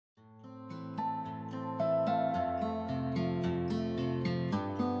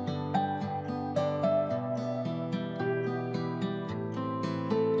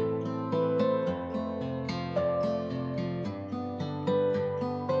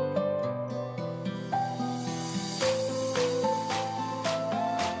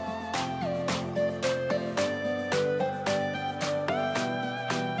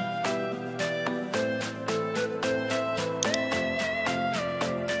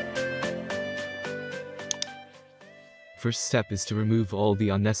First step is to remove all the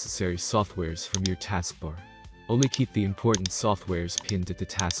unnecessary softwares from your taskbar. Only keep the important softwares pinned at the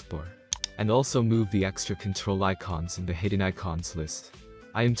taskbar. And also move the extra control icons in the hidden icons list.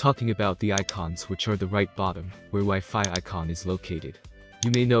 I am talking about the icons which are the right bottom, where Wi-Fi icon is located. You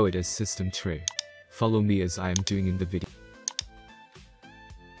may know it as system tray. Follow me as I am doing in the video.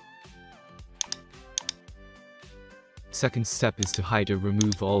 Second step is to hide or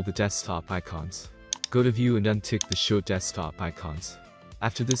remove all the desktop icons. Go to view and untick the show desktop icons.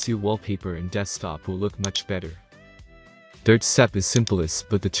 After this your wallpaper and desktop will look much better. Third step is simplest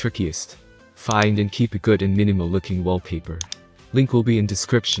but the trickiest. Find and keep a good and minimal looking wallpaper. Link will be in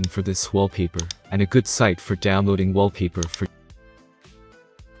description for this wallpaper, and a good site for downloading wallpaper for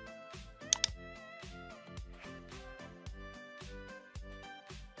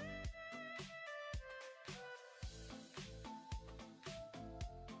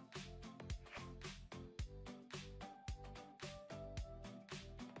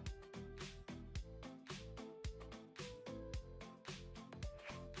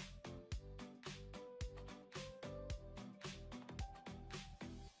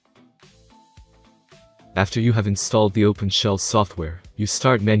After you have installed the OpenShell software, your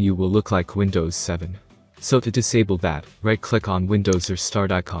start menu will look like Windows 7. So to disable that, right-click on Windows or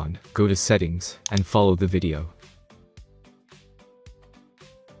Start icon, go to Settings, and follow the video.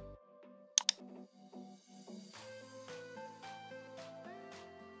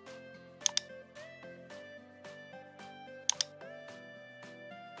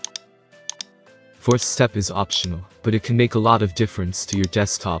 Fourth step is optional, but it can make a lot of difference to your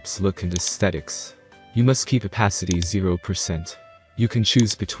desktop's look and aesthetics. You must keep opacity 0%. You can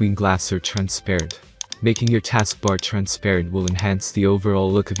choose between glass or transparent. Making your taskbar transparent will enhance the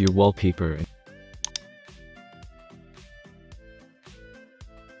overall look of your wallpaper.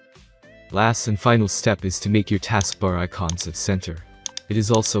 Last and final step is to make your taskbar icons at center. It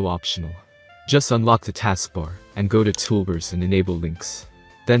is also optional. Just unlock the taskbar, and go to Toolbars and enable links.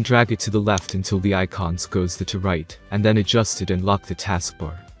 Then drag it to the left until the icons goes to right, and then adjust it and lock the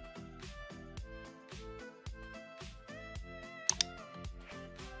taskbar.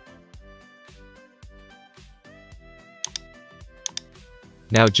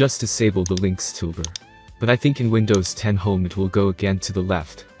 Now just disable the links toolbar. But I think in Windows 10 Home it will go again to the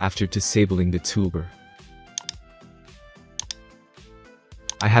left, after disabling the toolbar.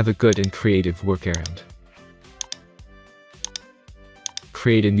 I have a good and creative workaround.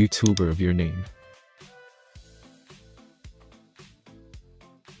 Create a new toolbar of your name.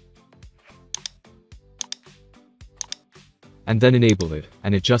 And then enable it,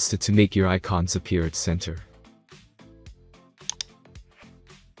 and adjust it to make your icons appear at center.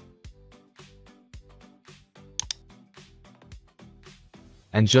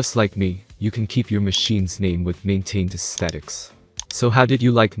 And just like me, you can keep your machine's name with maintained aesthetics. So how did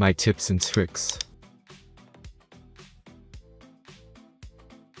you like my tips and tricks?